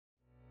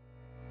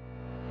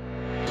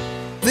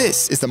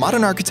This is the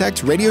Modern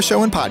Architect radio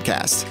show and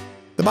podcast.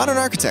 The Modern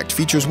Architect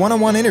features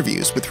one-on-one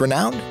interviews with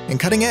renowned and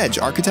cutting-edge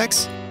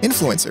architects,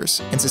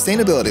 influencers, and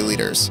sustainability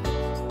leaders.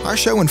 Our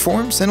show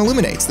informs and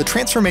illuminates the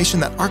transformation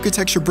that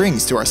architecture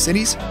brings to our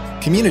cities,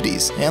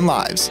 communities, and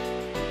lives.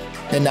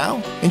 And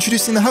now,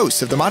 introducing the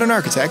host of The Modern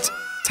Architect,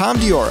 Tom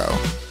Dioro.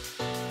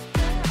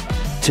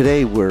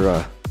 Today,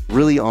 we're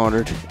really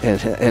honored,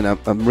 and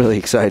I'm really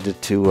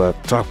excited to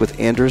talk with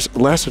Anders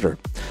Lasater,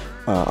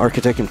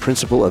 architect and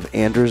principal of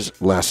Anders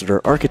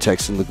Lasater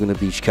Architects in Laguna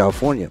Beach,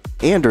 California.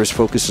 Anders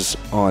focuses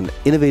on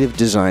innovative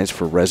designs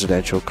for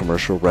residential,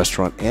 commercial,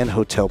 restaurant, and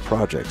hotel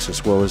projects,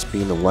 as well as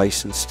being a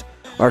licensed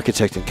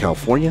architect in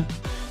California,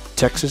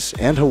 Texas,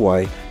 and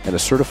Hawaii, and a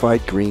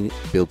certified green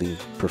building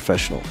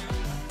professional.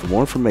 For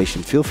more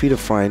information, feel free to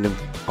find him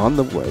on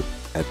the web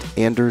at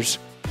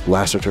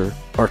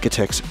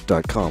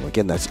AndersLasaterArchitects.com.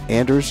 Again, that's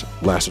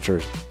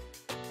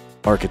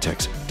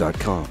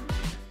AndersLasaterArchitects.com.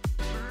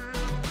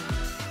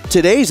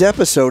 Today's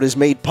episode is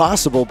made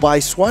possible by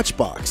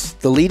Swatchbox,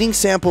 the leading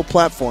sample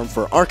platform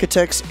for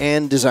architects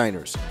and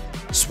designers.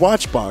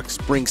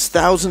 Swatchbox brings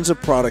thousands of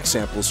product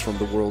samples from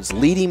the world's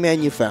leading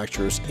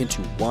manufacturers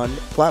into one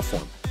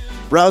platform.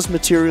 Browse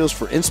materials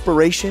for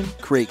inspiration,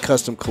 create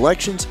custom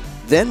collections,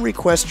 then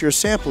request your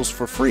samples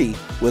for free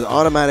with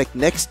automatic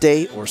next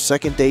day or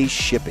second day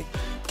shipping.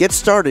 Get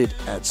started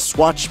at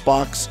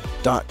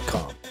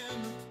swatchbox.com.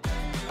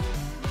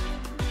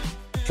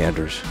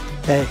 Anders.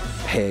 Hey.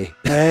 Hey.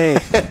 Hey.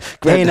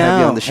 Glad to have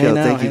you on the show.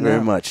 Thank you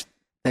very much.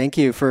 Thank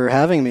you for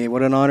having me.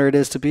 What an honor it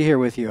is to be here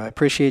with you. I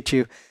appreciate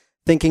you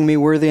thinking me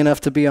worthy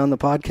enough to be on the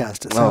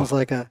podcast. It sounds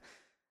like a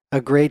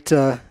great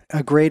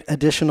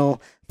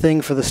additional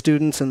thing for the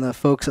students and the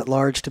folks at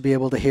large to be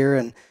able to hear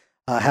and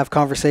have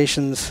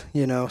conversations,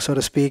 so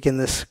to speak, in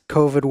this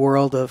COVID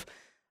world of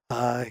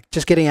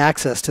just getting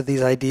access to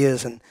these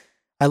ideas. And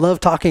I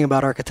love talking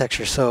about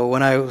architecture. So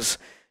when I was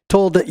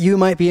told that you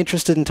might be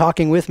interested in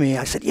talking with me,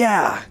 I said,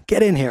 yeah,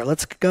 get in here.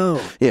 Let's go.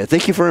 Yeah,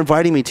 thank you for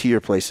inviting me to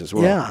your place as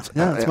well. Yeah,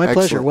 it's my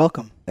pleasure.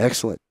 Welcome.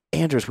 Excellent.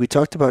 Anders, we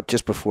talked about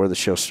just before the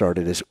show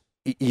started is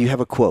you have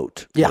a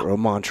quote or a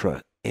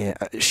mantra.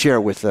 Share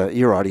with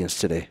your audience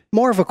today.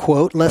 More of a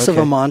quote, less of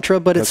a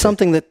mantra, but it's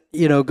something that,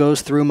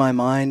 goes through my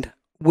mind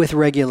with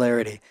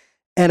regularity.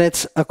 And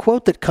it's a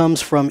quote that comes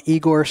from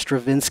Igor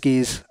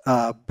Stravinsky's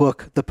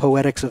book, The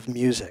Poetics of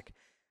Music.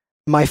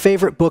 My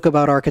favorite book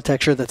about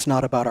architecture that's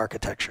not about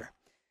architecture.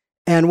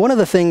 And one of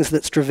the things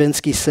that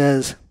Stravinsky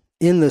says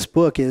in this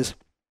book is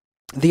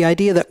the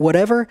idea that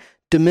whatever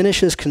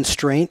diminishes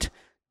constraint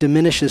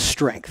diminishes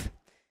strength.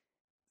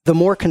 The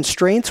more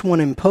constraints one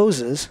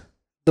imposes,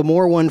 the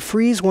more one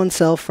frees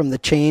oneself from the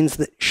chains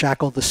that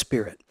shackle the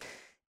spirit.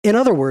 In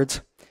other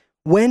words,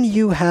 when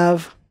you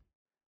have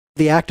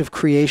the act of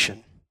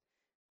creation,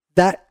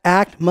 that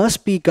act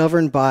must be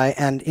governed by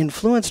and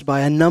influenced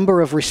by a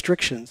number of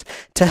restrictions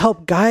to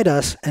help guide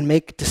us and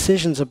make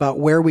decisions about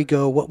where we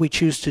go, what we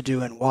choose to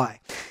do, and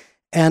why.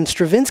 And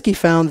Stravinsky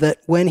found that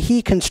when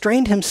he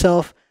constrained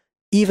himself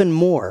even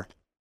more,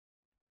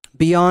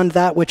 beyond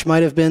that which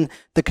might have been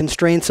the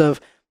constraints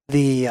of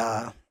the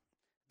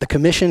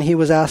commission he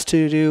was asked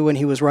to do when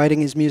he was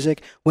writing his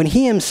music, when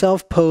he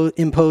himself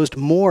imposed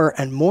more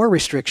and more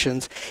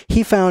restrictions,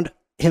 he found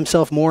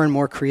himself more and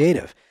more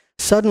creative.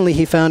 Suddenly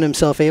he found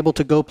himself able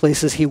to go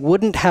places he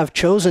wouldn't have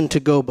chosen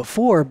to go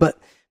before, but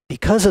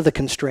because of the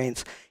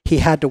constraints, he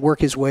had to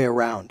work his way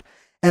around.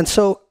 And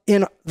so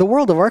in the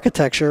world of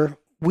architecture,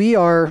 we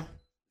are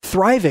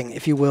thriving,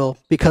 if you will,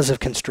 because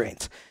of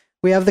constraints.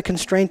 We have the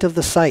constraint of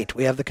the site.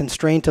 We have the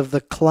constraint of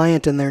the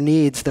client and their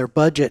needs, their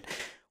budget,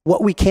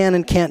 what we can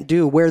and can't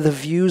do, where the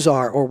views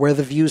are or where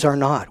the views are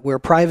not, where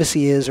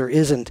privacy is or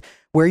isn't,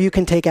 where you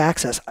can take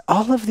access.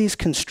 All of these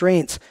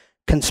constraints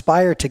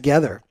conspire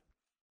together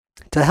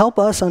to help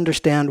us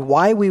understand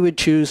why we would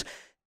choose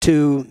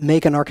to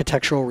make an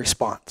architectural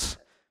response.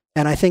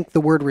 And I think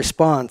the word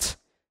response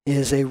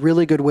is a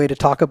really good way to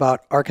talk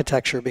about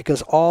architecture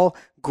because all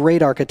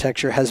great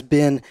architecture has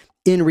been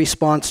in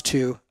response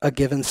to a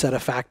given set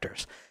of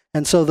factors.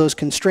 And so those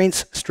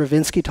constraints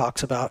Stravinsky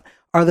talks about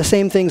are the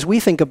same things we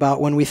think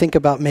about when we think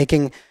about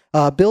making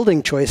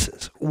building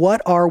choices.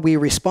 What are we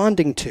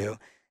responding to?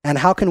 And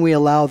how can we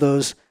allow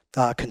those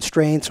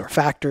constraints or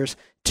factors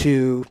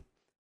to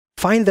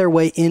find their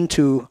way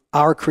into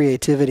our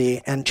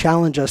creativity and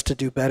challenge us to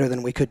do better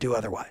than we could do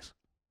otherwise?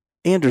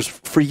 Anders,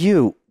 for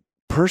you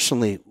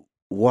personally,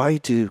 why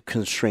do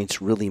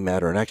constraints really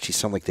matter and actually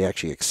sound like they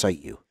actually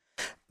excite you?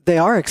 They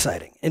are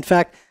exciting. In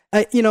fact,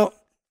 I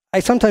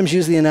sometimes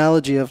use the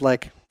analogy of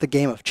like the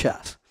game of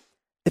chess.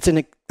 It's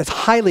a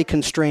highly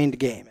constrained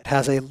game. It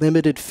has a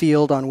limited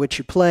field on which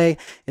you play.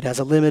 It has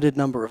a limited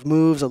number of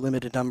moves, a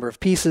limited number of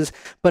pieces,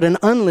 but an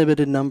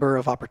unlimited number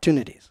of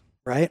opportunities,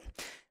 right?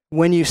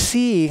 When you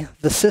see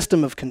the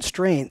system of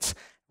constraints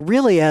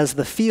really as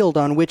the field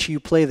on which you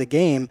play the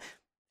game,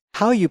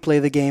 how you play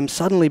the game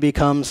suddenly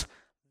becomes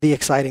the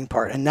exciting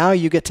part. And now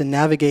you get to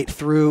navigate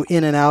through,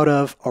 in and out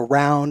of,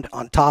 around,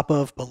 on top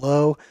of,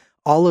 below,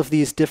 all of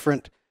these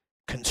different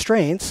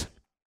constraints.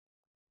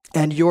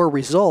 And your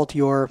result,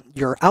 your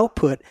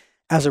output,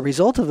 as a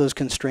result of those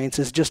constraints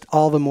is just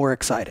all the more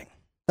exciting.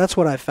 That's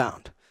what I've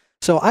found.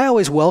 So I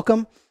always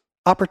welcome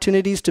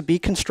opportunities to be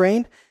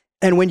constrained.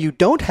 And when you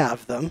don't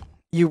have them,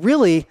 you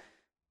really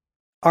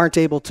aren't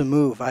able to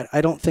move.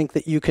 I don't think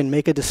that you can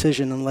make a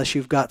decision unless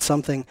you've got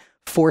something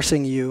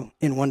forcing you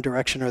in one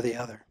direction or the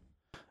other.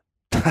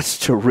 That's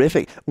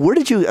terrific. Where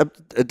did you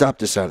adopt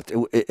this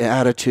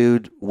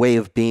attitude, way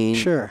of being?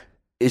 Sure.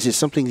 Is it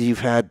something that you've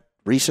had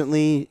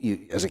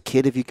recently, as a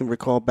kid, if you can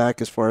recall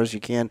back as far as you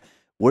can?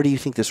 Where do you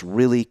think this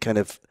really kind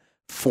of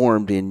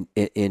formed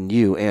in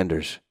you,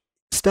 Anders?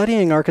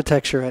 Studying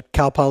architecture at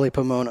Cal Poly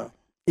Pomona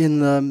in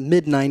the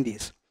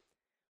mid-90s,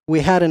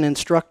 we had an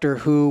instructor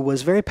who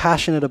was very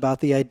passionate about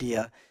the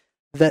idea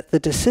that the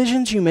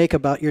decisions you make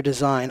about your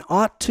design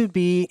ought to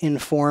be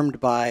informed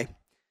by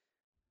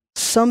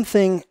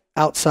something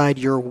outside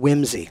your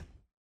whimsy,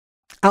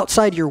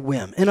 outside your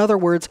whim. In other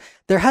words,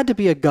 there had to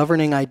be a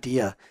governing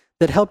idea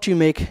that helped you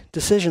make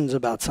decisions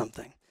about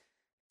something.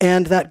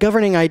 And that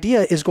governing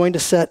idea is going to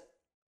set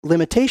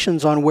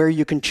limitations on where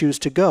you can choose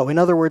to go. In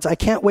other words, I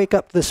can't wake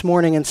up this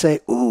morning and say,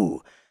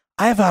 ooh,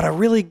 I've got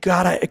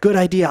a good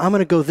idea. I'm going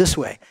to go this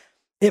way.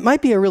 It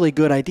might be a really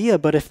good idea,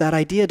 but if that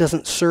idea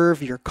doesn't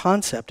serve your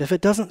concept, if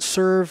it doesn't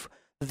serve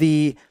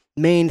the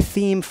main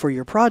theme for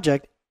your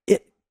project,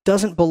 it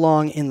doesn't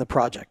belong in the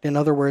project. In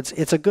other words,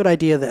 it's a good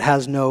idea that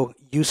has no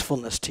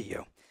usefulness to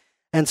you.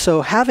 And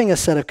so having a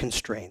set of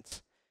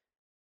constraints,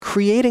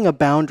 creating a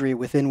boundary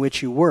within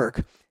which you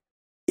work,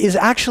 is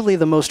actually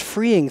the most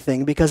freeing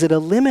thing because it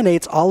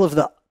eliminates all of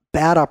the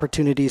bad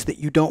opportunities that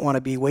you don't want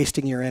to be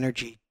wasting your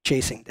energy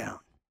chasing down.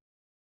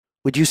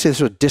 Would you say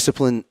so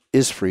discipline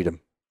is freedom?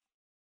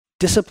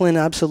 Discipline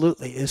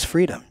absolutely is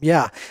freedom,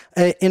 yeah.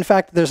 In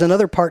fact, there's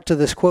another part to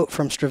this quote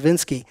from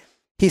Stravinsky.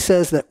 He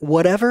says that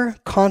whatever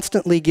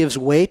constantly gives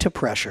way to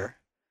pressure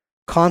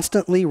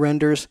constantly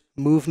renders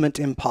movement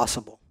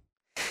impossible.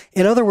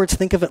 In other words,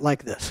 think of it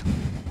like this.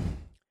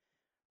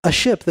 A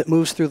ship that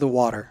moves through the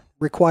water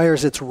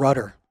requires its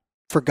rudder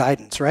for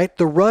guidance, right?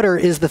 The rudder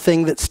is the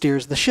thing that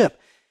steers the ship.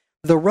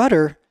 The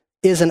rudder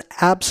is an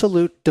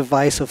absolute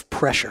device of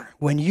pressure.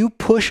 When you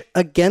push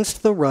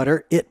against the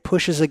rudder, it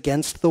pushes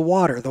against the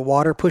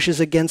water pushes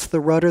against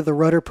the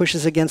rudder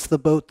pushes against the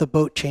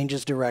boat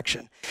changes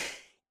direction.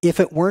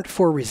 If it weren't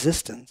for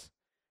resistance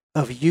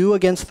of you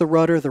against the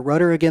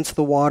rudder against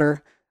the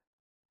water,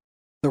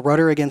 the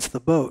rudder against the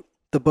boat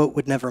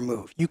would never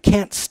move. You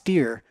can't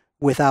steer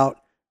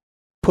without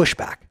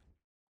pushback.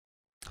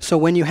 So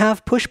when you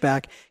have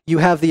pushback, you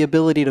have the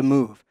ability to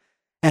move,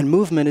 and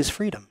movement is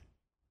freedom.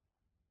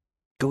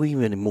 Go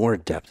even more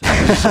in depth.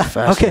 This is so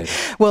fascinating.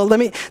 Okay, well,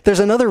 there's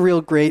another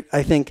real great,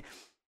 I think,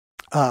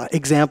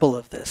 example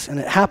of this, and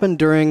it happened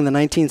during the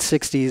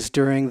 1960s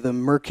during the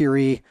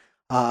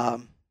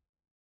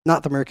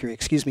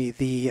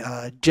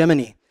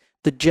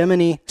the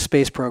Gemini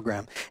space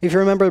program. If you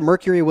remember,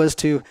 Mercury was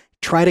to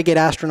try to get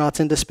astronauts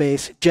into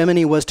space.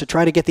 Gemini was to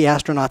try to get the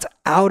astronauts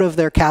out of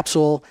their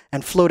capsule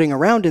and floating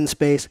around in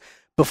space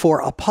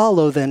before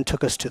Apollo then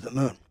took us to the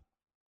moon.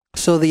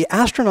 So the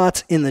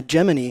astronauts in the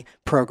Gemini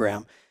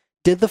program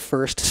did the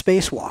first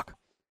spacewalk.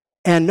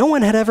 And no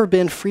one had ever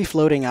been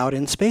free-floating out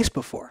in space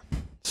before.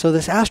 So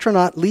this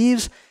astronaut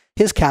leaves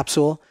his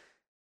capsule,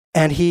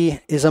 and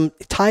he is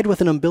tied with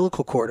an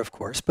umbilical cord, of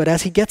course. But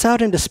as he gets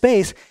out into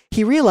space,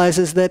 he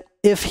realizes that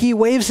if he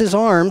waves his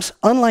arms,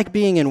 unlike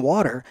being in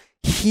water,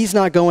 he's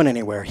not going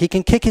anywhere. He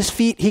can kick his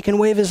feet, he can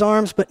wave his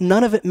arms, but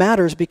none of it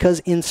matters because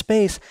in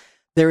space,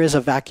 there is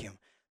a vacuum.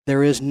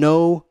 There is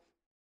nothing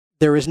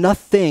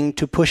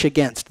to push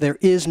against. There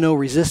is no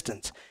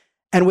resistance.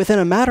 And within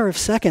a matter of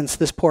seconds,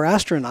 this poor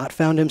astronaut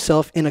found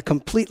himself in a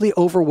completely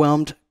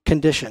overwhelmed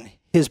condition.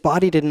 His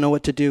body didn't know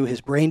what to do.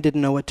 His brain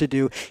didn't know what to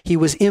do. He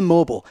was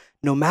immobile.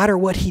 No matter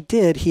what he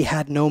did, he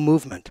had no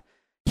movement.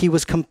 He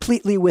was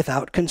completely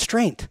without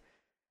constraint.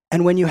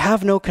 And when you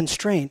have no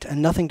constraint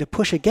and nothing to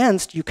push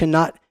against, you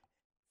cannot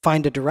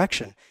find a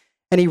direction.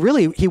 And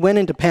he went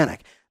into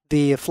panic.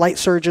 The flight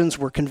surgeons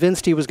were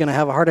convinced he was going to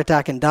have a heart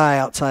attack and die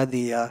outside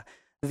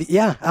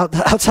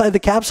outside the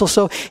capsule.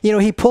 So,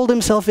 he pulled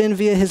himself in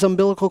via his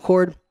umbilical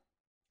cord,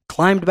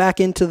 climbed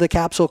back into the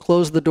capsule,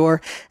 closed the door,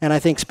 and I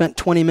think spent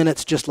 20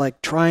 minutes just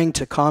like trying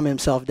to calm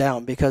himself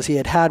down because he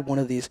had had one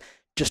of these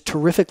just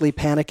terrifically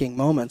panicking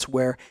moments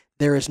where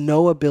there is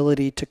no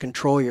ability to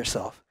control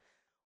yourself.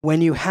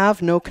 When you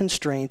have no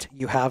constraint,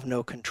 you have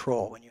no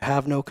control. When you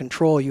have no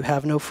control, you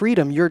have no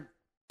freedom. You're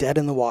dead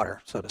in the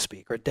water, so to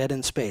speak, or dead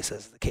in space,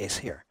 as is the case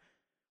here.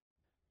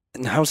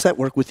 And how's that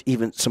work with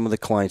even some of the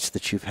clients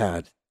that you've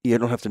had? You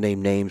don't have to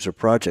name names or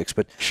projects,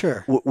 but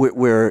sure.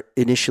 Where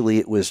initially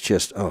it was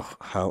just,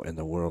 how in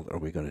the world are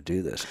we going to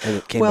do this? And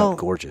it came out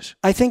gorgeous.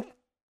 I think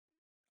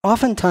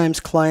oftentimes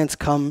clients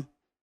come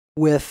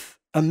with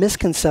a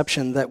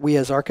misconception that we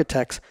as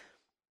architects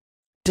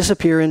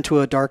disappear into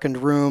a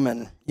darkened room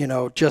and,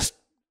 just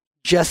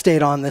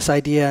gestate on this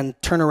idea and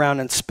turn around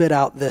and spit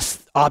out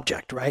this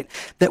object, right?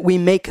 That we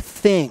make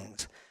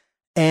things.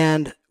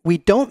 And we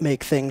don't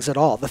make things at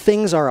all. The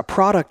things are a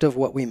product of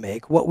what we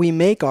make. What we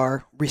make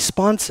are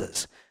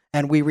responses.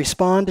 and we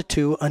respond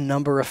to a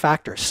number of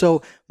factors.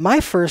 So my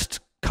first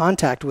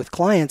contact with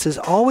clients is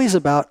always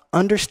about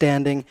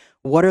understanding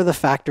what are the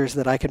factors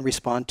that I can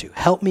respond to.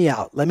 Help me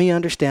out. Let me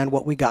understand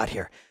what we got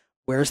here.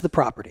 Where's the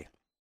property?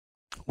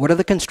 What are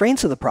the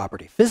constraints of the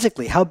property?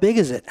 Physically, how big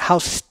is it? How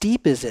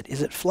steep is it?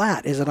 Is it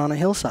flat? Is it on a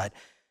hillside?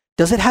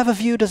 Does it have a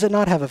view? Does it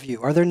not have a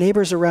view? Are there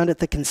neighbors around it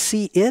that can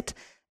see it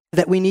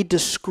that we need to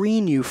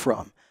screen you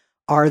from?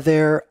 Are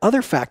there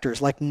other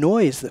factors like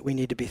noise that we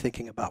need to be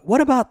thinking about?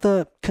 What about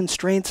the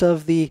constraints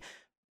of the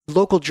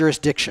local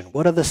jurisdiction?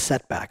 What are the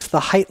setbacks, the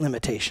height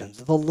limitations,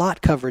 the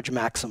lot coverage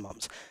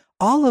maximums?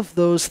 All of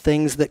those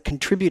things that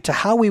contribute to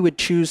how we would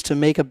choose to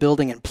make a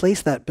building and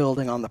place that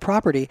building on the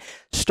property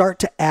start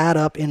to add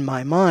up in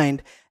my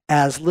mind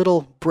as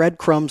little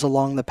breadcrumbs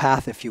along the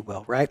path, if you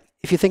will, right?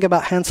 If you think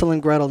about Hansel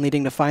and Gretel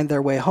needing to find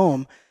their way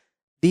home,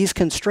 these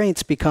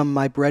constraints become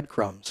my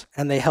breadcrumbs,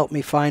 and they help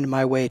me find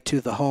my way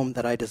to the home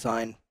that I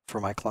design for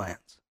my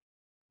clients.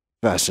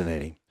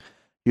 Fascinating.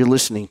 You're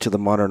listening to the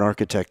Modern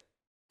Architect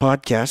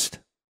podcast.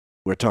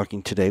 We're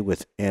talking today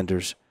with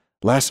Anders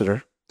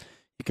Lasater.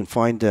 You can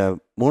find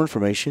more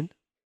information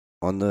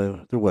on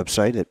their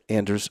website at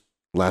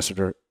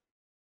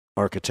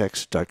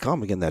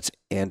anderslasaterarchitects.com. Again, that's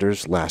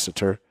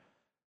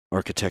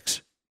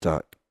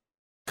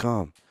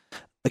anderslasaterarchitects.com.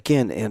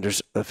 Again,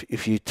 Anders,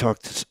 if you talk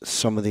to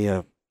some of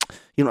the,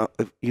 you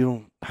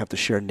don't have to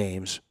share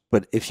names,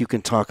 but if you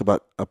can talk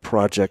about a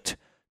project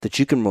that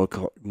you can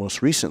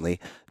most recently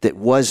that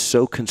was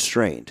so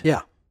constrained.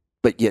 Yeah.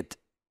 But yet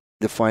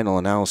the final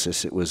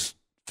analysis, it was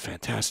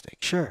fantastic.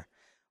 Sure.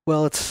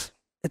 Well, it's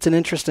an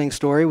interesting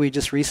story. We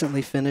just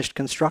recently finished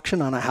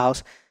construction on a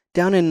house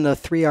down in the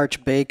Three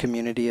Arch Bay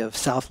community of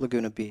South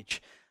Laguna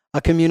Beach,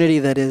 a community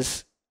that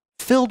is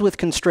filled with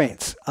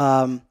constraints,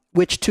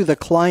 which to the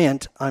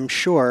client, I'm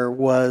sure,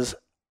 was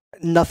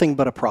nothing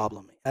but a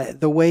problem.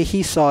 The way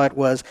he saw it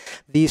was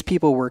these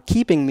people were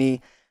keeping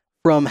me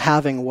from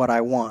having what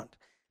I want.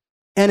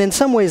 And in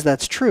some ways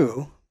that's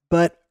true,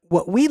 but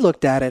what we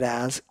looked at it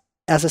as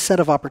a set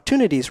of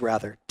opportunities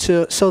rather,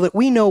 so that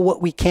we know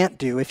what we can't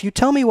do. If you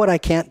tell me what I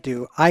can't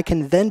do, I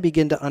can then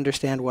begin to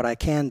understand what I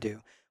can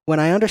do. When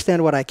I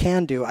understand what I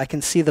can do, I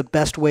can see the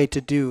best way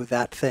to do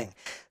that thing.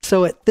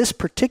 So at this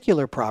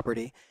particular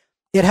property,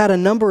 it had a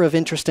number of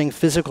interesting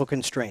physical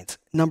constraints.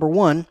 Number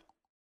one,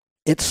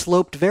 it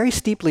sloped very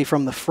steeply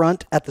from the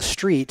front at the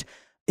street.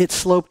 It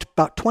sloped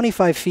about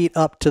 25 feet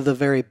up to the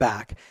very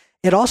back.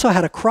 It also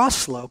had a cross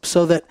slope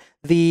so that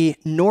the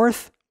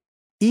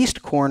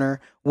northeast corner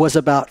was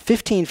about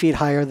 15 feet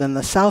higher than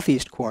the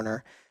southeast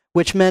corner,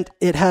 which meant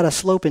it had a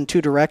slope in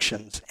two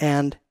directions.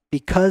 And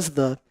because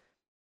the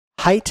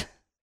height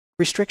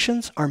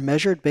restrictions are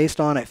measured based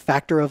on a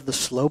factor of the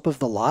slope of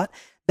the lot,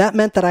 that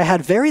meant that I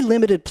had very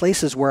limited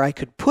places where I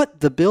could put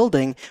the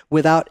building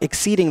without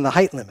exceeding the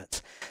height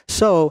limits.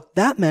 So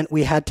that meant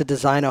we had to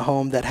design a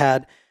home that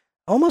had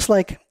almost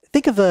like,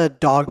 think of a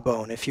dog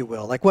bone, if you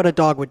will, like what a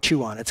dog would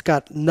chew on. It's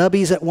got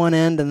nubbies at one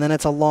end, and then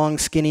it's a long,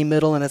 skinny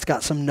middle, and it's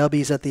got some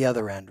nubbies at the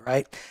other end,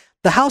 right?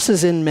 The house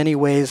is in many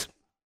ways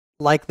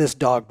like this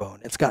dog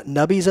bone. It's got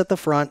nubbies at the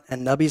front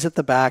and nubbies at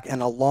the back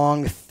and a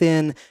long,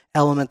 thin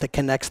element that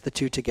connects the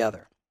two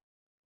together.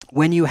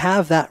 When you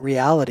have that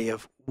reality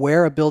of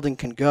where a building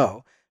can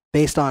go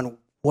based on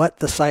what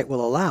the site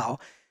will allow,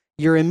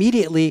 you're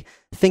immediately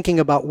thinking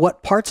about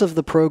what parts of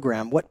the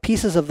program, what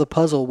pieces of the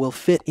puzzle will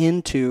fit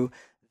into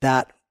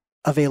that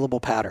available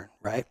pattern,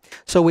 right?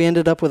 So we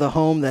ended up with a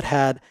home that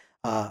had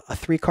a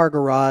 3-car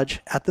garage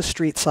at the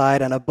street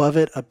side, and above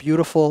it a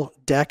beautiful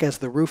deck as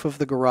the roof of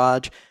the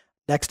garage.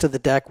 Next to the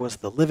deck was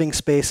the living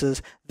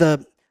spaces,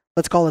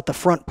 let's call it the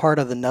front part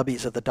of the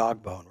nubbies of the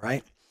dog bone,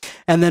 right?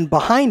 And then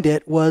behind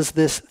it was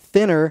this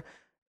thinner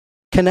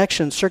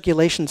connection,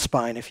 circulation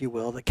spine, if you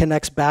will, that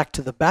connects back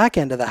to the back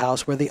end of the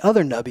house where the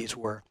other nubbies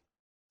were.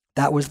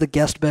 That was the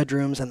guest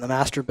bedrooms and the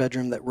master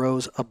bedroom that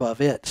rose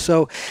above it.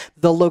 So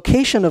the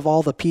location of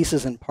all the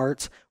pieces and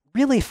parts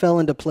really fell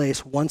into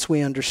place once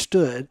we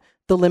understood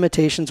the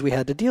limitations we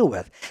had to deal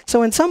with.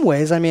 So in some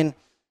ways, I mean,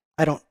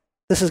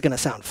 this is going to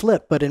sound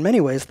flip, but in many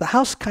ways, the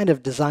house kind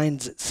of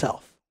designs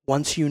itself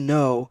once you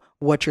know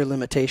what your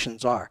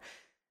limitations are.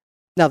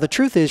 Now, the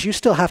truth is you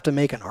still have to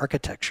make an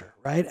architecture,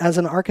 right? As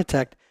an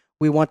architect,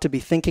 we want to be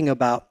thinking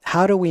about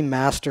how do we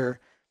master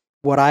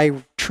what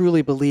I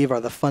truly believe are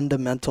the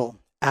fundamental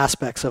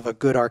aspects of a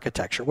good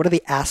architecture. What are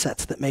the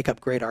assets that make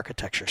up great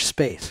architecture?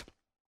 Space.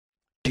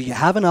 Do you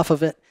have enough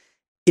of it?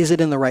 Is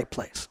it in the right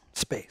place?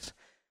 Space.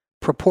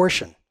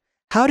 Proportion.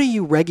 How do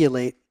you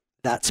regulate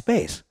that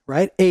space,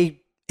 right? A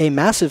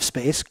massive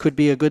space could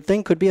be a good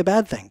thing, could be a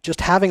bad thing.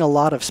 Just having a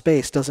lot of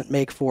space doesn't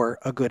make for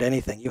a good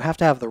anything. You have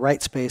to have the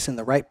right space in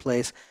the right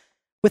place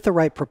with the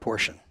right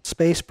proportion.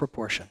 Space,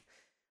 proportion.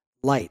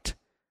 Light.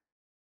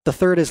 The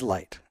third is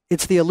light.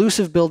 It's the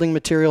elusive building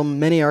material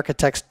many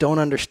architects don't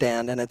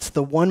understand, and it's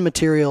the one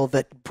material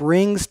that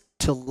brings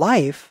to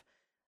life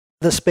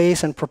the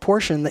space and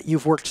proportion that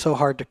you've worked so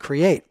hard to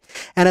create.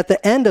 And at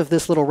the end of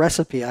this little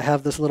recipe, I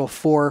have this little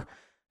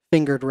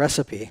 4-fingered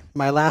recipe.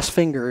 My last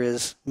finger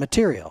is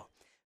material.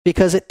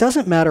 because it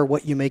doesn't matter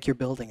what you make your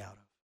building out of.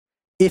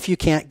 If you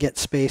can't get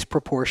space,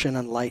 proportion,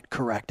 and light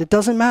correct, it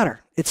doesn't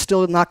matter. It's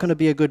still not going to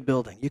be a good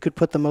building. You could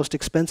put the most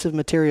expensive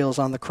materials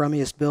on the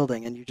crummiest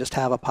building and you just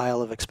have a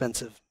pile of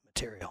expensive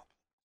material.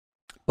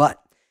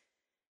 But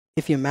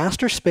if you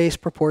master space,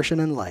 proportion,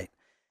 and light,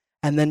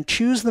 and then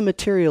choose the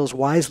materials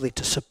wisely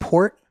to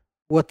support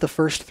what the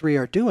first three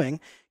are doing,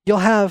 you'll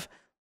have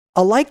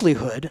a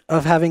likelihood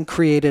of having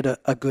created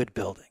a good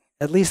building.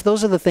 At least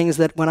those are the things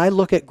that when I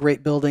look at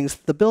great buildings,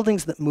 the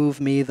buildings that move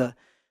me, the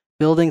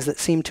buildings that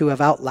seem to have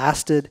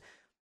outlasted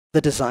the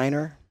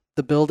designer,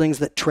 the buildings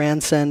that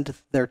transcend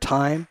their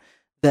time,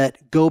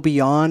 that go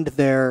beyond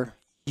their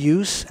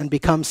use and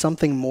become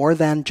something more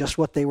than just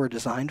what they were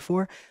designed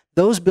for,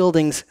 those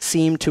buildings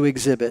seem to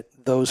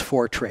exhibit those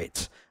four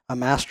traits: a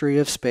mastery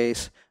of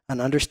space, an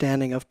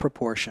understanding of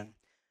proportion.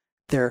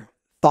 They're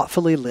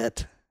thoughtfully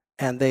lit,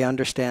 and they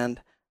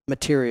understand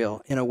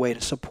material in a way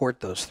to support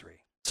those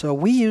three. So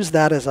we use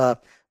that as a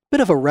bit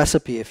of a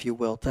recipe, if you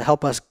will, to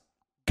help us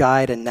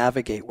guide and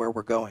navigate where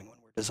we're going when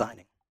we're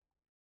designing.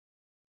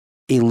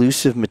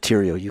 Elusive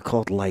material. You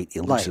called light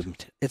elusive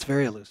material. It's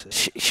very elusive.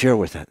 Share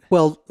with that.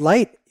 Well,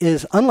 light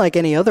is, unlike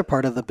any other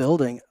part of the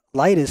building,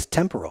 light is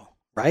temporal,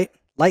 right?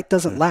 Light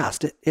doesn't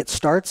last. It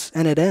starts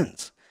and it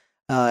ends.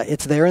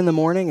 It's there in the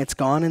morning, it's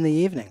gone in the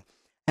evening.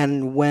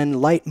 And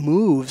when light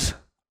moves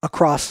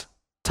across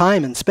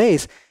time and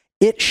space,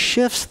 it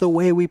shifts the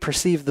way we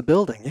perceive the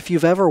building. If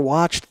you've ever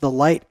watched the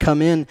light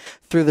come in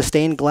through the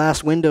stained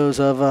glass windows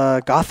of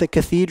a Gothic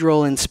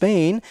cathedral in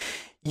Spain,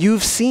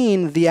 you've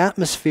seen the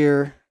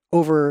atmosphere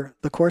over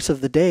the course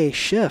of the day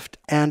shift.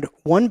 And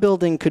one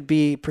building could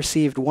be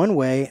perceived one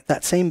way,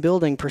 that same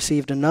building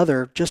perceived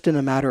another just in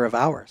a matter of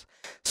hours.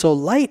 So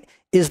light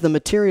is the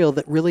material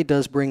that really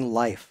does bring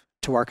life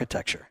to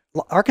architecture.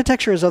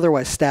 Architecture is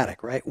otherwise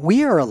static, right?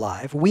 We are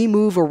alive. We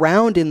move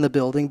around in the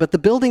building, but the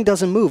building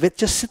doesn't move. It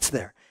just sits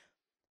there.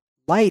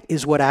 Light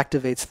is what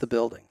activates the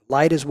building.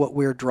 Light is what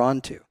we're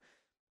drawn to.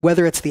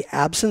 Whether it's the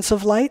absence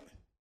of light,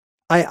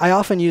 I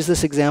often use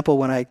this example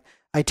when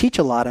I teach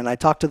a lot and I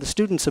talk to the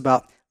students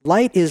about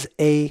light is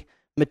a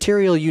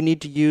material you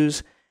need to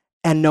use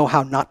and know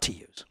how not to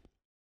use.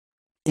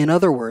 In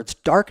other words,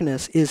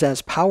 darkness is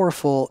as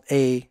powerful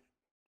an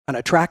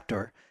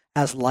attractor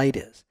as light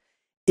is.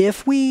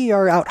 If we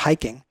are out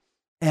hiking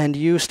and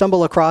you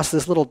stumble across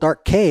this little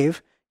dark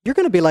cave, you're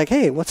going to be like,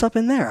 hey, what's up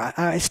in there?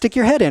 I stick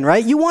your head in,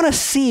 right? You want to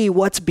see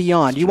what's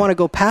beyond. You want to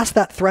go past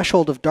that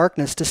threshold of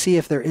darkness to see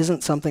if there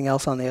isn't something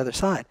else on the other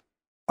side.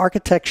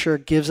 Architecture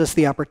gives us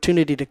the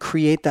opportunity to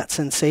create that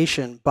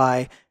sensation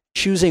by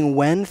choosing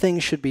when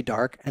things should be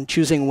dark and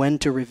choosing when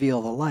to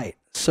reveal the light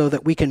so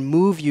that we can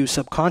move you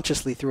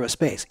subconsciously through a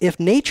space. If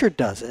nature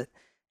does it,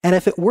 and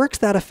if it works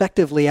that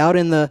effectively out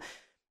in a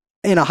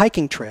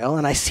hiking trail,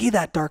 and I see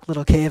that dark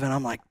little cave and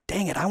I'm like,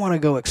 dang it, I want to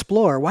go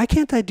explore. Why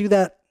can't I do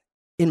that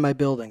in my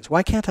buildings?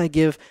 Why can't I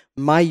give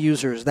my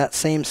users that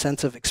same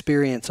sense of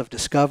experience, of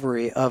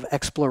discovery, of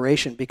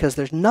exploration? Because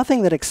there's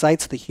nothing that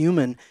excites the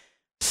human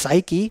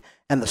psyche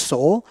and the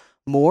soul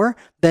more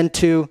than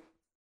to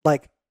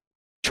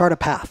chart a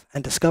path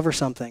and discover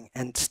something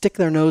and stick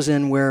their nose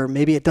in where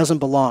maybe it doesn't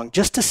belong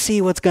just to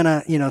see what's going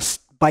to,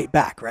 bite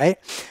back, right?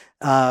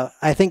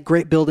 I think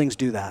great buildings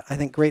do that. I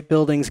think great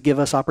buildings give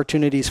us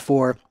opportunities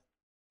for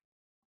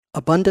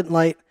abundant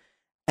light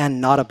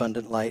and not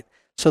abundant light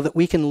so that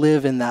we can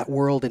live in that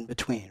world in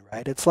between,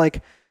 right? It's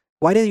like,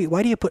 why do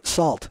you put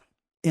salt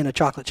in a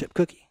chocolate chip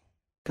cookie?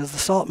 Because the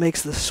salt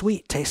makes the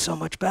sweet taste so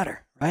much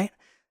better, right?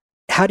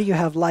 How do you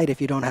have light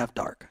if you don't have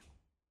dark?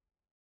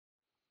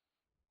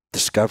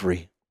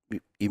 Discovery.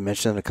 You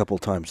mentioned that a couple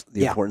of times,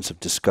 the importance of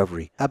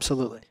discovery.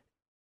 Absolutely.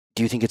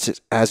 Do you think it's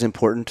as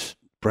important,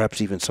 perhaps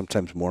even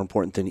sometimes more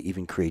important than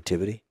even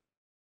creativity?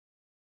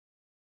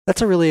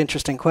 That's a really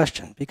interesting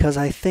question because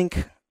I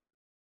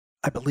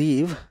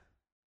believe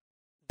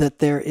that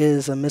there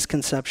is a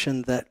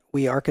misconception that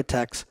we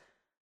architects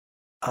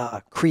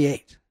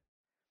create.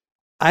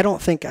 I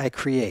don't think I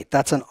create.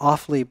 That's an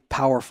awfully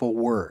powerful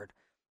word.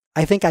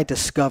 I think I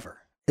discover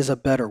is a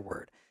better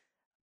word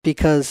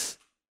because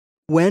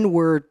when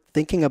we're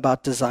thinking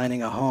about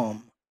designing a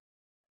home,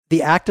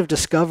 the act of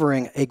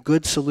discovering a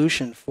good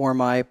solution for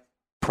my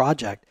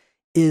project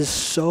is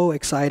so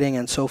exciting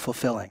and so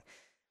fulfilling.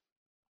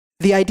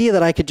 The idea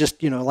that I could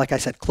just, like I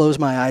said, close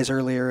my eyes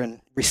earlier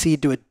and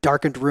recede to a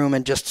darkened room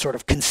and just sort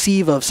of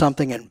conceive of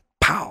something and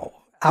pow,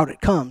 out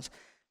it comes.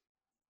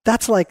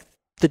 That's like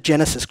the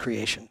Genesis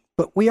creation.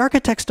 But we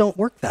architects don't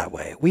work that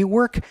way. We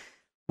work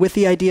with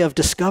the idea of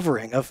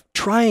discovering, of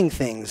trying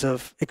things,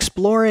 of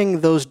exploring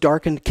those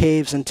darkened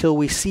caves until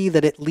we see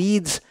that it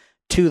leads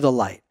to the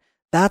light.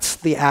 That's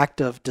the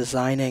act of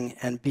designing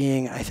and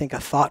being, I think,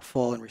 a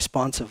thoughtful and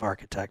responsive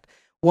architect.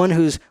 One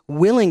who's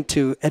willing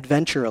to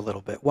adventure a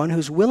little bit, one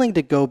who's willing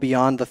to go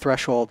beyond the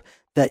threshold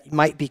that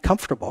might be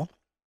comfortable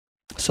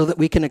so that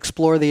we can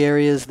explore the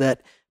areas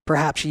that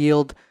perhaps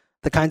yield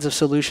the kinds of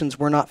solutions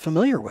we're not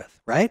familiar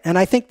with, right? And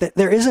I think that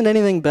there isn't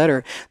anything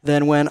better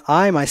than when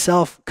I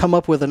myself come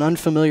up with an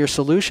unfamiliar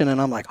solution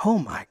and I'm like, oh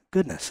my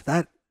goodness,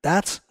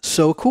 that's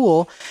so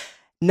cool.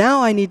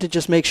 Now I need to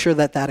just make sure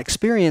that that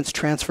experience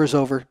transfers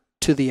over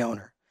to the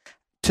owner,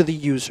 to the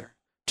user,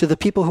 to the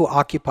people who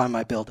occupy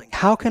my building.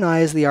 How can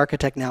I, as the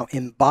architect, now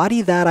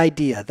embody that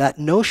idea, that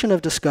notion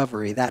of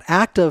discovery, that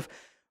act of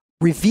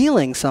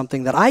revealing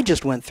something that I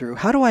just went through?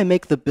 How do I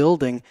make the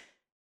building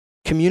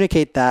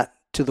communicate that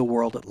to the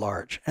world at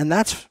large? And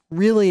that's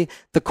really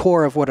the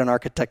core of what an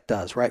architect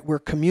does, right? We're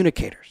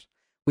communicators.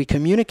 We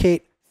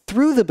communicate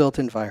through the built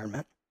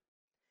environment,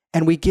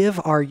 and we give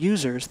our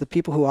users, the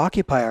people who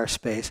occupy our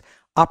space,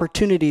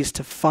 opportunities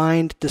to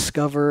find,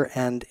 discover,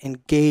 and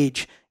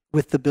engage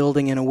with the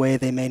building in a way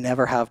they may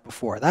never have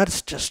before.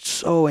 That's just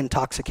so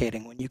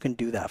intoxicating when you can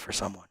do that for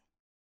someone.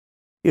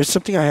 Here's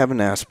something I haven't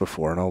asked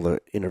before in all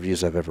the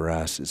interviews I've ever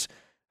asked is,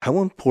 how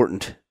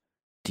important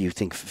do you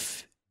think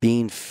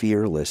being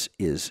fearless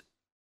is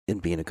in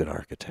being a good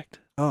architect?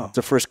 Oh, it's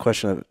the first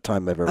question of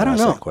time I've ever I don't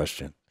asked know. that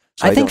question.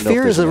 So I think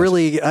fear is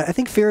I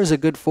think fear is a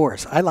good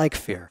force. I like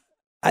fear.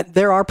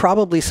 There are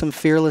probably some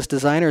fearless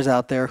designers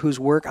out there whose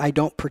work I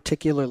don't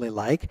particularly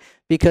like,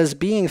 because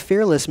being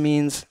fearless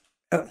means,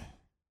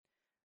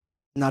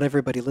 not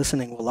everybody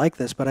listening will like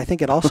this, but I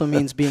think it also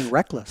means being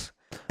reckless.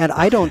 And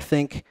I don't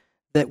think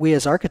that we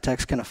as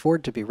architects can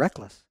afford to be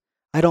reckless.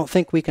 I don't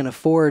think we can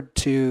afford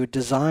to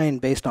design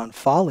based on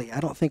folly. I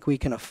don't think we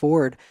can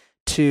afford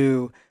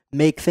to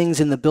make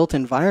things in the built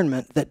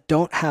environment that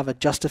don't have a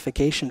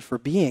justification for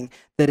being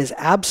that is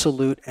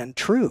absolute and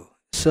true.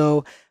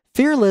 So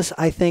fearless,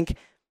 I think,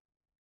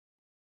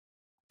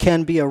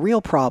 can be a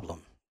real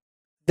problem.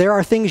 There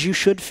are things you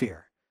should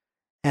fear,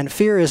 and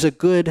fear is a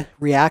good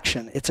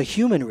reaction. It's a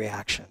human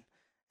reaction.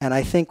 And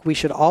I think we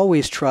should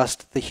always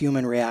trust the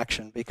human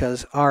reaction,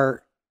 because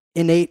our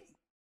innate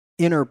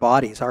inner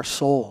bodies, our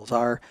souls,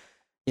 our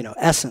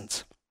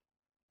essence,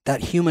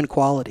 that human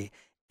quality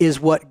is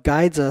what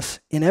guides us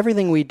in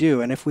everything we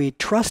do. And if we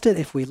trust it,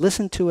 if we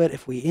listen to it,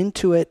 if we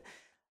intuit,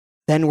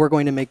 then we're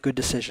going to make good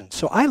decisions.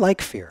 So I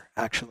like fear,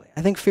 actually.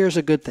 I think fear is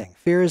a good thing.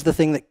 Fear is the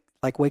thing that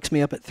wakes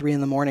me up at 3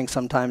 a.m.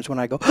 sometimes when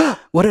I go,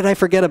 what did I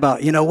forget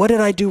about? What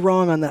did I do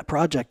wrong on that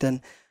project?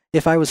 And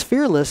if I was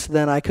fearless,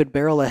 then I could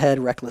barrel ahead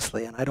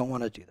recklessly, and I don't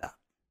want to do that.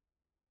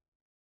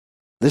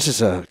 This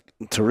is a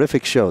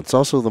terrific show. It's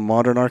also The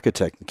Modern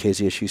Architect in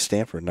KZSU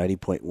Stanford,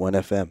 90.1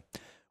 FM.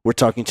 We're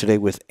talking today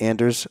with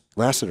Anders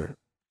Lasater,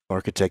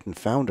 architect and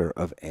founder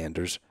of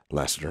Anders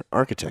Lasater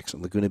Architects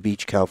in Laguna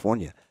Beach,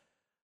 California.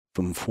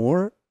 For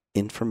more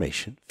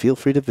information, feel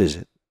free to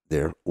visit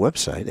their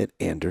website at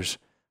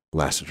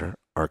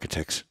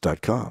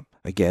AndersLasaterArchitects.com.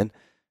 Again,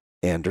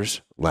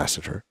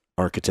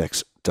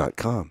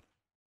 AndersLasaterArchitects.com.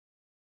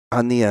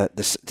 On the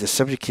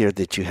subject here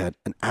that you had,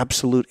 an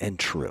absolute and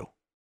true.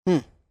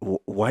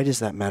 Why does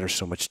that matter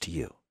so much to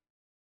you?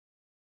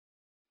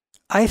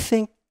 I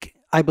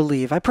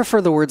believe. I prefer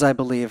the words I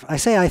believe. I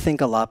say I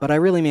think a lot, but I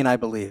really mean I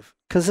believe,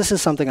 because this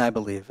is something I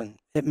believe, and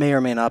it may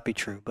or may not be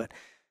true. But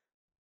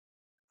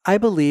I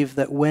believe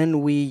that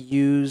when we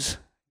use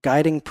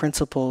guiding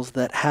principles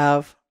that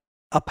have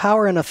a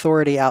power and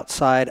authority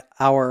outside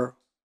our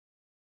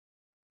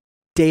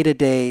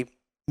day-to-day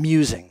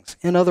musings.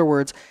 In other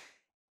words,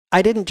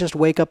 I didn't just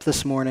wake up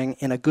this morning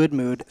in a good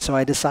mood, so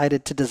I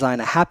decided to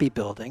design a happy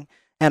building,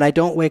 and I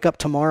don't wake up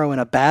tomorrow in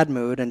a bad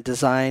mood and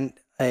design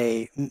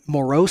a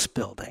morose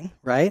building,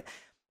 right?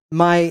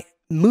 My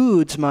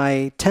moods,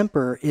 my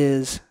temper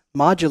is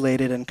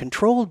modulated and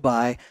controlled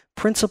by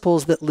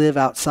principles that live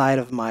outside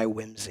of my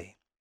whimsy.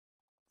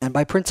 And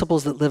by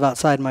principles that live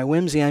outside my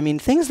whimsy, I mean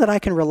things that I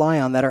can rely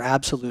on that are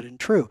absolute and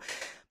true.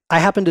 I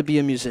happen to be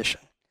a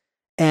musician,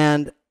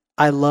 and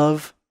I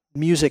love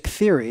music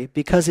theory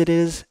because it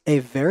is a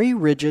very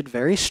rigid,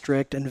 very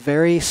strict, and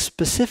very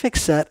specific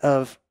set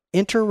of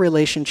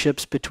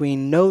interrelationships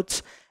between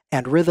notes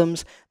and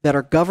rhythms that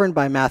are governed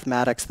by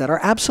mathematics that are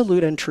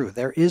absolute and true.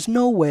 There is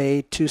no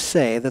way to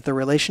say that the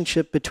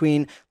relationship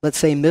between, let's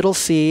say, middle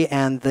C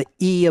and the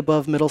E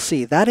above middle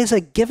C, that is a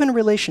given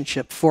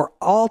relationship for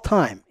all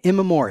time,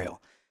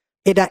 immemorial.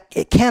 It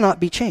cannot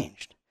be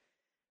changed.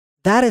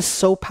 That is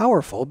so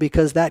powerful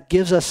because that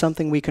gives us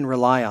something we can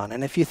rely on.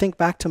 And if you think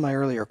back to my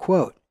earlier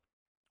quote,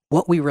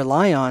 what we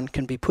rely on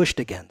can be pushed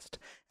against.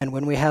 And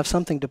when we have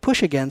something to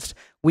push against,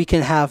 we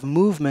can have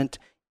movement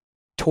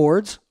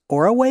towards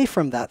or away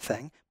from that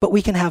thing, but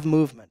we can have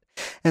movement.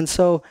 And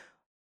so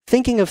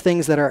thinking of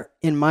things that are,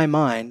 in my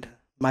mind,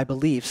 my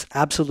beliefs,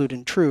 absolute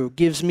and true,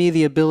 gives me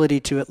the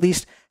ability to at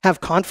least have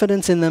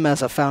confidence in them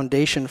as a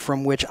foundation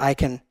from which I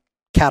can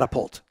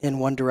catapult in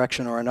one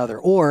direction or another,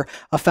 or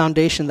a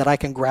foundation that I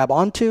can grab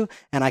onto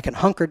and I can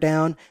hunker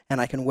down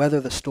and I can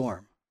weather the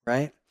storm,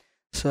 right?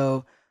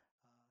 So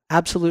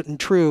absolute and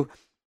true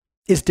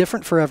is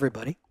different for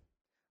everybody,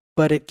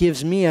 but it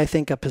gives me, I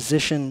think, a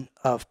position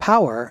of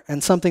power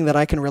and something that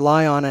I can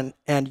rely on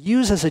and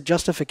use as a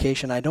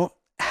justification. I don't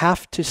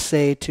have to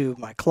say to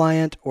my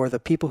client or the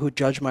people who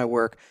judge my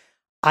work,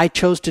 I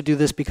chose to do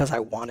this because I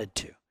wanted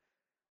to.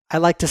 I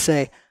like to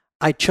say,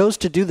 I chose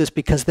to do this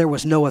because there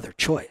was no other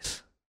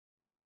choice.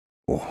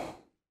 Oh.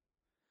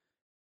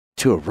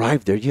 To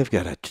arrive there, you've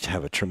got to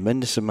have a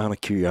tremendous amount of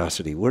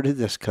curiosity. Where did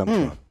this come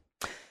from?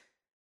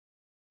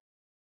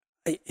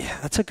 Yeah,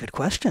 that's a good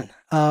question.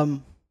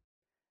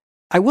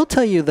 I will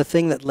tell you the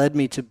thing that led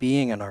me to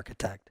being an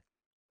architect.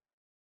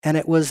 And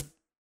it was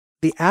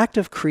the act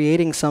of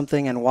creating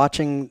something and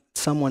watching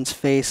someone's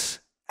face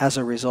as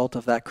a result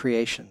of that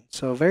creation.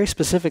 So very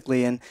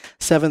specifically in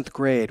 7th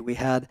grade, we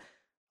had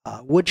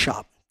wood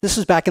shop. This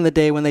was back in the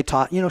day when they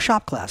taught,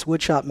 shop class,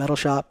 wood shop, metal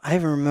shop. I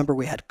even remember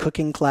we had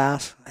cooking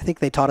class. I think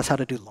they taught us how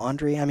to do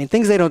laundry. I mean,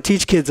 things they don't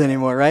teach kids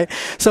anymore, right?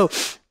 So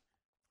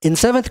in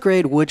 7th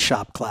grade wood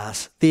shop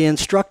class, the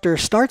instructor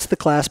starts the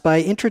class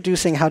by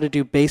introducing how to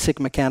do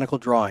basic mechanical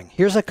drawing.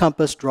 Here's a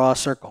compass, draw a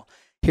circle.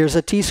 Here's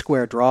a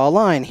T-square, draw a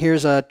line.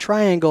 Here's a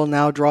triangle,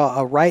 now draw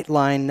a right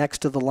line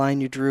next to the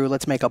line you drew.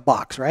 Let's make a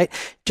box, right?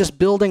 Just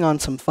building on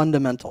some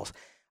fundamentals.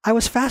 I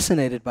was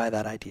fascinated by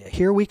that idea.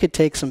 Here we could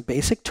take some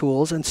basic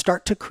tools and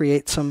start to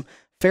create some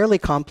fairly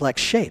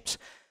complex shapes.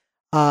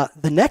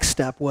 The next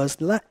step was,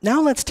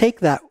 now let's take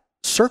that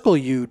circle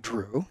you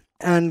drew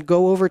and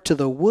go over to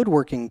the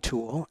woodworking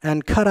tool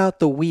and cut out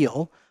the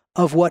wheel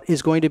of what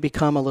is going to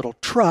become a little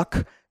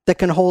truck that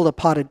can hold a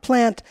potted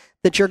plant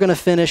that you're going to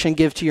finish and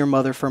give to your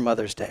mother for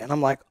Mother's Day. And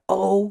I'm like,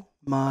 oh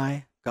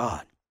my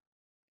God.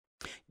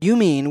 You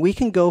mean we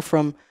can go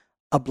from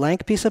a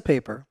blank piece of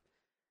paper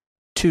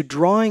to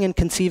drawing and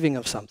conceiving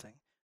of something,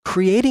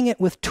 creating it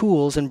with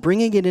tools and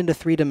bringing it into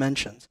 3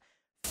 dimensions,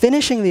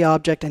 finishing the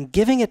object and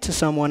giving it to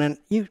someone. And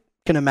you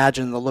can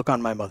imagine the look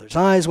on my mother's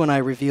eyes when I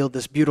revealed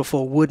this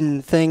beautiful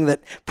wooden thing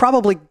that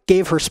probably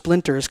gave her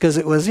splinters because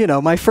it was,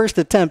 my first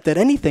attempt at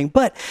anything.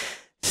 But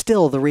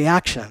still, the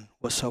reaction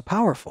was so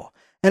powerful.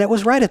 And it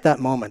was right at that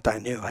moment I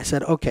knew. I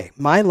said, okay,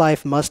 my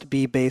life must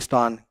be based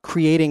on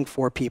creating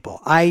for people.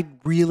 I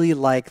really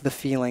like the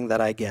feeling that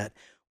I get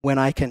when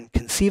I can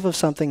conceive of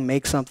something,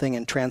 make something,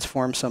 and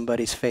transform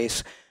somebody's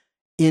face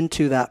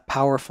into that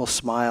powerful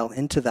smile,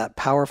 into that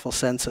powerful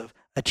sense of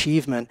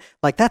achievement.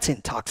 Like, that's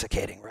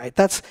intoxicating, right?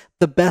 That's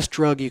the best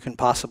drug you can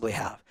possibly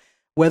have.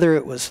 Whether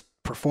it was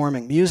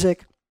performing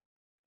music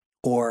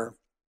or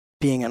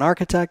being an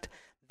architect,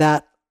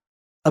 that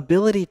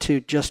ability to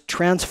just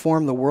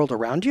transform the world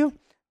around you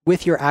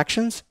with your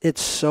actions,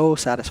 it's so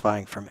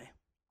satisfying for me.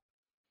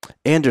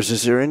 Anders,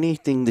 is there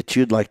anything that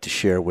you'd like to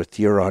share with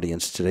your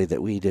audience today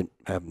that we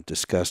haven't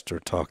discussed or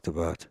talked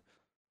about?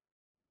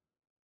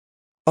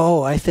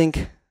 Oh, I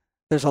think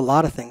there's a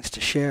lot of things to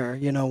share.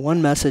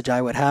 One message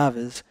I would have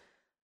is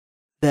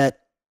that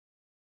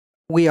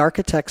we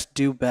architects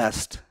do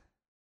best,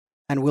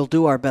 and we'll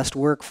do our best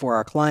work for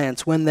our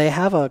clients when they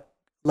have a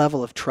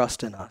level of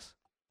trust in us.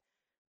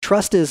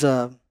 Trust is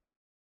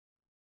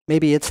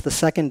maybe it's the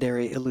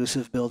secondary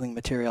elusive building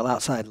material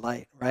outside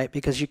light, right?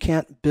 Because you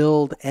can't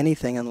build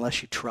anything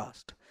unless you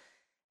trust.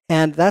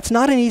 And that's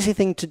not an easy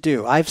thing to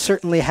do. I've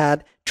certainly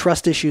had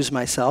trust issues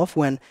myself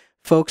when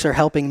folks are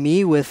helping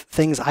me with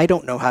things I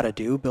don't know how to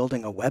do,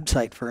 building a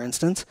website, for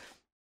instance.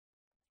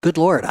 Good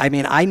Lord, I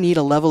mean, I need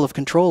a level of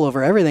control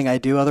over everything I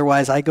do,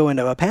 otherwise I go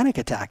into a panic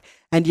attack.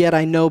 And yet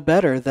I know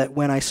better that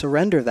when I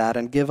surrender that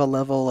and give a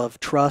level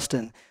of trust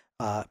and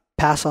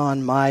pass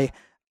on my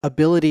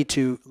ability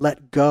to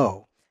let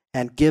go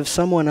and give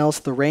someone else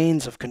the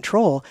reins of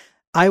control,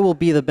 I will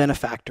be the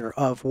benefactor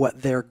of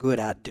what they're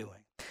good at doing.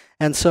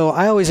 And so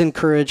I always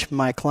encourage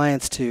my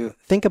clients to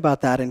think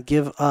about that and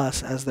give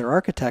us, as their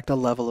architect, a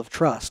level of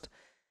trust.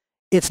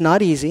 It's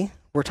not easy.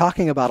 We're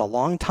talking about a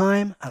long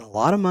time and a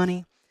lot of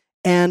money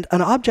and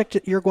an object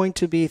that you're going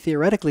to be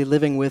theoretically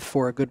living with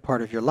for a good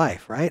part of your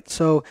life, right?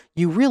 So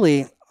you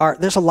really are,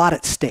 there's a lot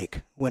at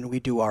stake when we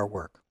do our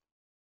work.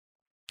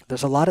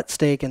 There's a lot at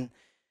stake, and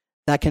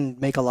that can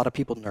make a lot of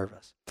people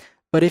nervous.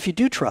 But if you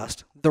do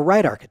trust the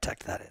right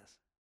architect, that is,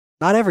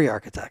 not every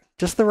architect,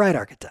 just the right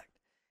architect,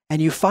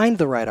 and you find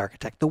the right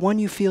architect, the one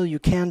you feel you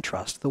can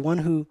trust, the one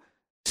who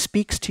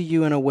speaks to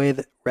you in a way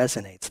that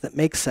resonates, that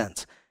makes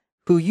sense,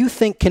 who you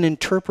think can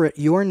interpret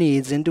your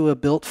needs into a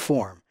built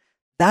form,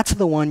 that's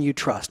the one you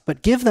trust.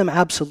 But give them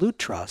absolute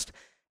trust,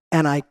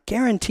 and I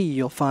guarantee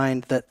you'll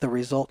find that the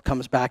result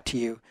comes back to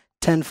you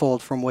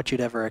tenfold from what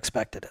you'd ever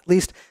expected. At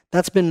least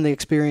that's been the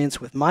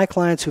experience with my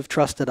clients who've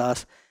trusted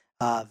us.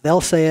 They'll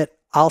say it,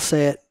 I'll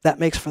say it. That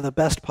makes for the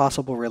best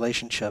possible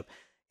relationship.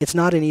 It's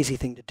not an easy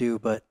thing to do,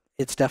 but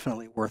it's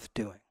definitely worth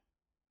doing.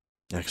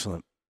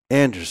 Excellent.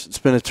 Anders, it's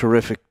been a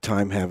terrific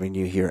time having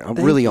you here. I'm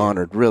really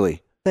honored,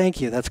 really.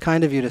 Thank you. That's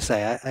kind of you to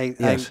say.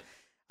 Yes.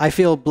 I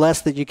feel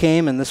blessed that you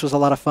came, and this was a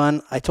lot of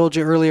fun. I told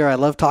you earlier I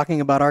love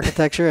talking about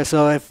architecture,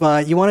 so if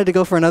you wanted to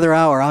go for another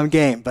hour, I'm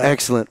game. But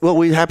excellent. Well,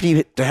 we're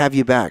happy to have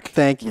you back.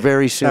 Thank you.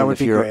 Very soon, that would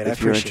be great.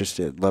 If you're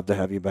interested. Love to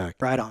have you back.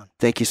 Right on.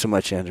 Thank you so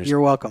much, Anders.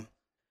 You're welcome.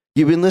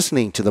 You've been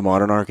listening to The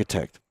Modern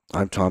Architect.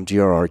 I'm Tom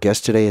Dior. Our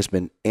guest today has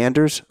been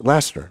Anders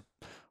Lasater,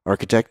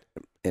 architect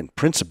and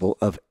principal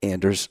of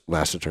Anders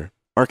Lasater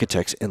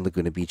Architects in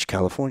Laguna Beach,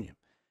 California.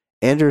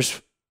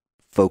 Anders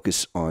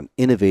focus on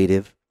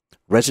innovative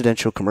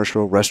residential,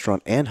 commercial,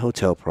 restaurant, and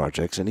hotel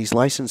projects, and he's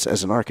licensed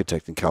as an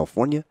architect in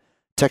California,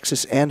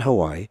 Texas, and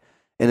Hawaii,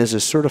 and is a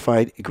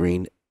certified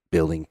green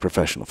building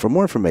professional. For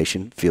more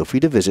information, feel free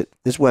to visit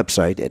his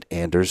website at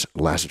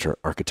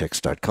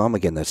anderslasaterarchitects.com.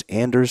 Again, that's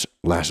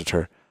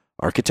anderslasaterarchitects.com.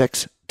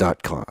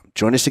 architects.com.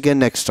 Join us again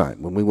next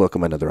time when we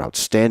welcome another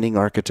outstanding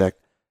architect,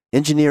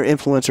 engineer,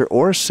 influencer,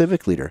 or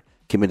civic leader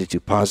committed to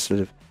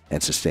positive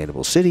and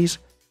sustainable cities,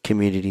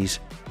 communities,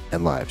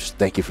 and lives.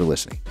 Thank you for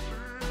listening.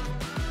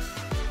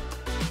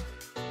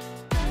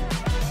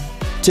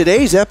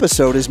 Today's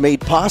episode is made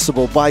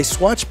possible by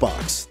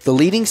Swatchbox, the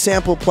leading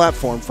sample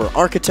platform for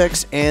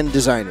architects and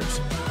designers.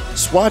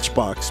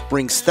 Swatchbox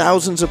brings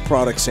thousands of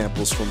product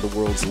samples from the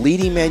world's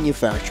leading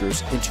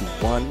manufacturers into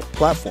one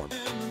platform.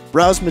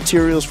 Browse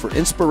materials for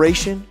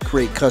inspiration,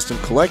 create custom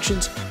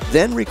collections,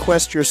 then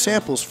request your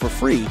samples for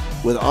free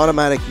with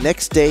automatic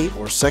next day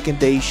or second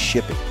day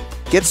shipping.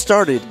 Get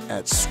started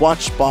at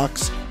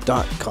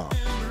swatchbox.com.